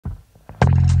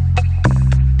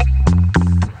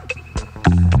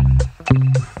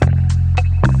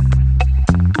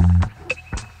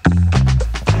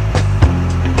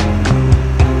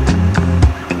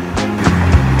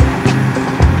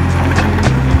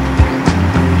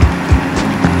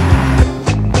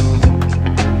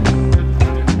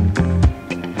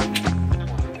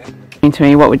To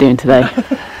me, what we're doing today.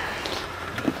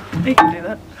 You can do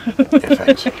that. Yeah,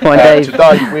 thanks. Come on, Dave.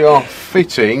 Today we are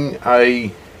fitting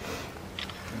a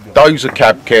Dozer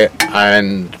cab kit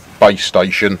and base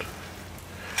station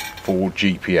for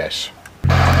GPS.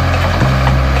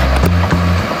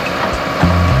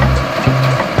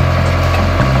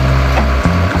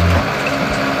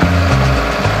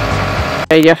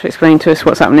 You have to explain to us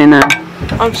what's happening now.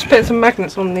 I'm just putting some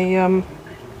magnets on the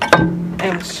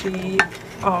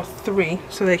MCR3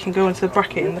 so they can go into the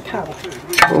bracket in the cab.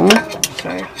 Cool.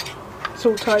 So it's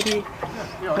all tidy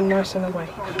and nice in a way.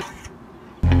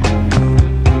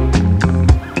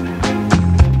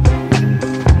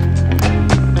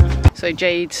 So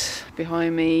Jade's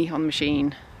behind me on the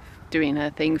machine doing her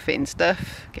thing, fitting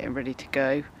stuff, getting ready to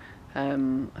go.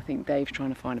 I think Dave's trying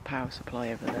to find a power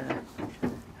supply over there.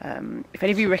 If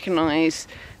any of you recognise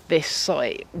this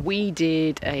site, we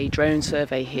did a drone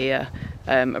survey here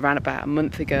around about a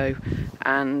month ago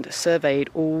and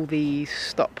surveyed all these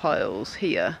stockpiles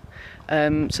here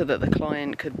so that the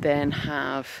client could then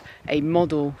have a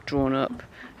model drawn up,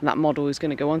 and that model is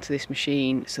going to go onto this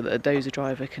machine so that a dozer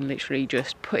driver can literally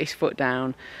just put his foot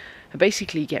down and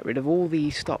basically get rid of all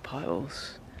these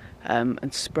stockpiles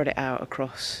and spread it out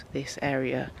across this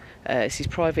area. This is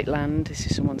private land, this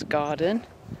is someone's garden,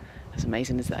 as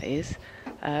amazing as that is.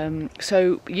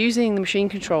 So using the machine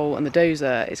control and the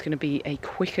dozer is going to be a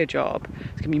quicker job,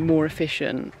 it's going to be more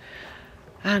efficient,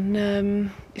 and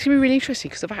it's going to be really interesting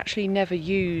because I've actually never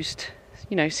used,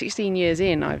 you know, 16 years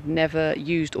in, I've never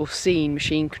used or seen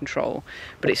machine control,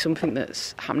 but it's something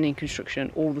that's happening in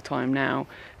construction all the time now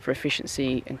for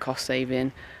efficiency and cost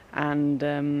saving, and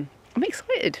I'm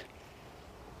excited.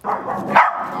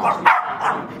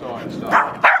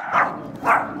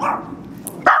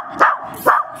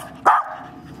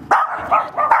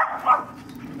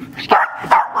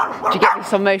 Did you get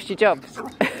this on most of your jobs?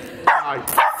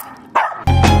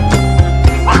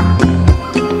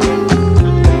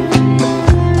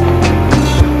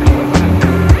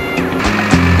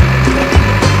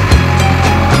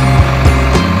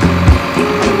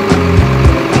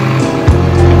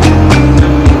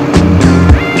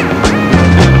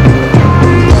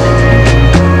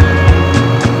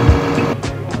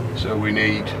 So we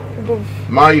need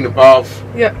main above,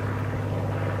 Yeah.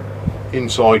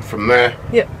 inside from there,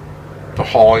 Yeah.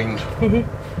 behind,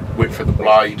 width of the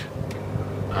blade,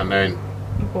 and then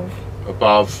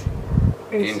above,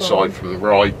 inside from the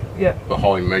right, Yeah.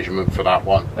 behind measurement for that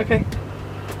one. Okay.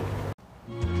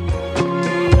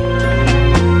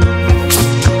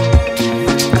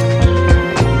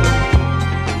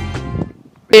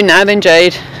 Now then,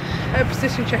 Jade.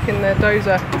 Position checking the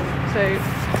dozer, so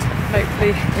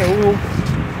hopefully it will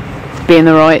Be in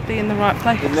the right. be in the right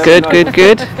place. Good, good,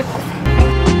 good.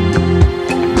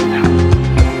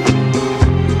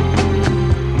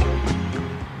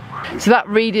 So that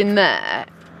reading there,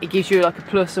 it gives you like a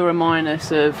plus or a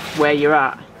minus of where you're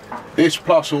at. This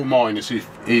plus or minus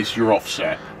is your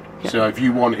offset. Yep. So if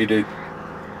you wanted it,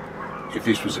 if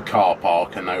this was a car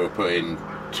park and they were putting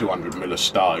 200 mil of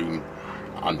stone,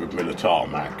 100 mil of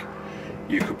tarmac,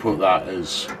 you could put that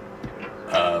as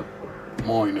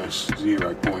minus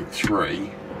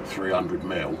 0.3, 300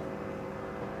 mil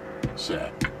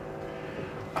set,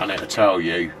 and it'll tell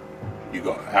you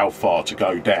got how far to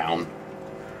go down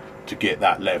to get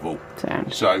that level.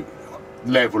 Sound. So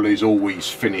level is always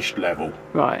finished level.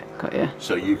 Right, got you.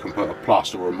 So you can put a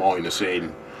plus or a minus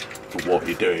in for what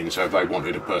you're doing. So if they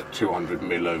wanted to put 200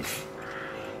 mil of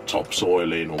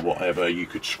topsoil in or whatever, you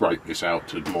could scrape this out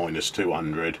to minus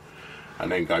 200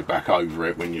 and then go back over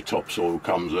it when your topsoil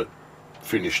comes at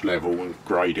finished level and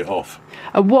grade it off.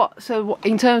 And so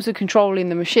in terms of controlling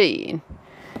the machine,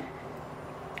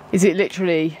 is it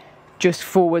literally just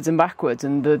forwards and backwards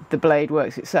and the blade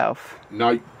works itself?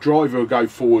 No, driver will go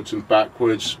forwards and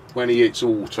backwards. When he hits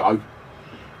auto,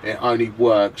 it only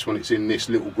works when it's in this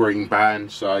little green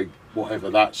band, so whatever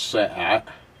that's set at,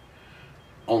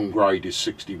 on grade is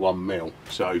 61 mil.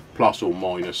 So plus or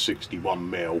minus 61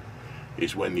 mil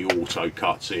is when the auto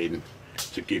cuts in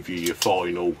to give you your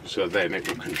final, so then it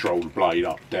will control the blade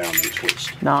up, down and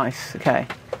twist. Nice, okay.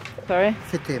 Sorry?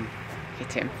 Fit him.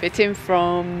 Fit him. Fit him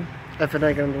from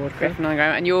F9 ground worker. F9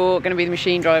 ground. And you're going to be the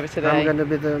machine driver today? I'm going to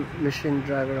be the machine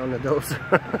driver on the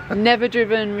dozer. Never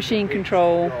driven machine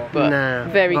control, but No.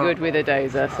 very good with a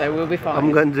dozer, so we'll be fine.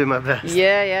 I'm going to do my best.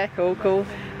 Yeah, yeah, cool, cool.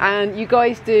 And you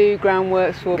guys do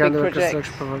groundworks for big Groundwork projects?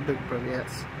 construction for big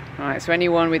projects. Right, so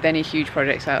anyone with any huge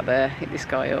projects out there, hit this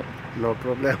guy up. No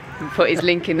problem. Put his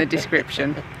link in the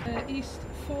description. East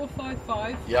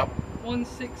 455. Yep.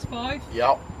 165.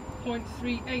 Yep.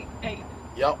 .388.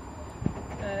 Yep.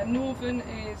 Northern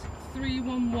is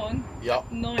 311.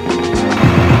 Yep.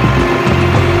 9.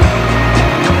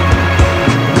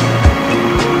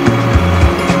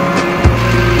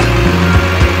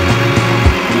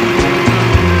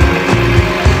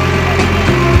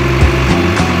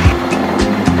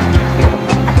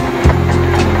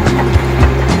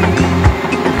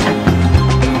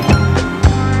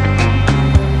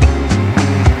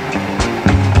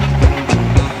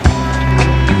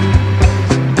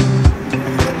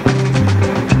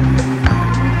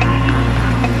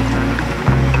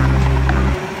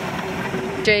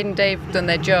 Jade and Dave have done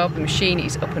their job, the machine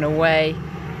is up and away.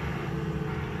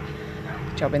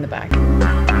 Job in the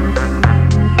bag.